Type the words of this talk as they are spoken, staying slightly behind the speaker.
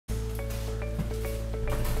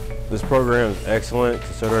This program is excellent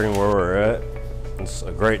considering where we're at. It's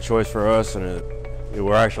a great choice for us, and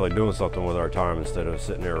we're actually doing something with our time instead of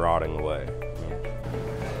sitting there rotting away.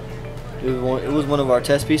 It was one of our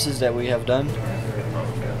test pieces that we have done.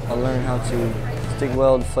 I learned how to stick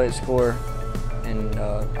weld, flux core, and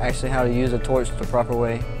actually how to use a torch the proper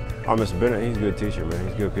way. Oh, Mr. Bennett, he's a good teacher, man.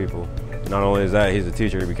 He's good people. Not only is that, he's a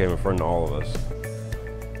teacher, he became a friend to all of us.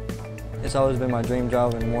 It's always been my dream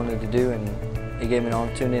job and wanted to do, and it gave me an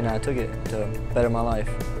opportunity, and I took it to better my life.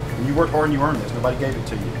 You worked hard and you earned this. Nobody gave it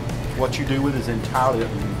to you. What you do with it is entirely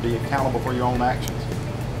up to you. Be accountable for your own actions.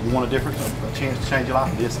 You want a difference, a chance to change your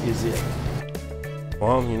life, this is it.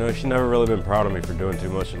 Mom, you know, she's never really been proud of me for doing too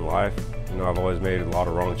much in life. You know, I've always made a lot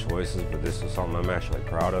of wrong choices, but this is something I'm actually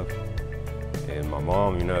proud of. And my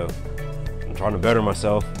mom, you know, I'm trying to better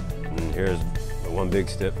myself, and here's the one big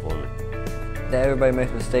step for me. That everybody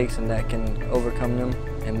makes mistakes and that can overcome them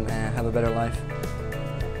and have a better life.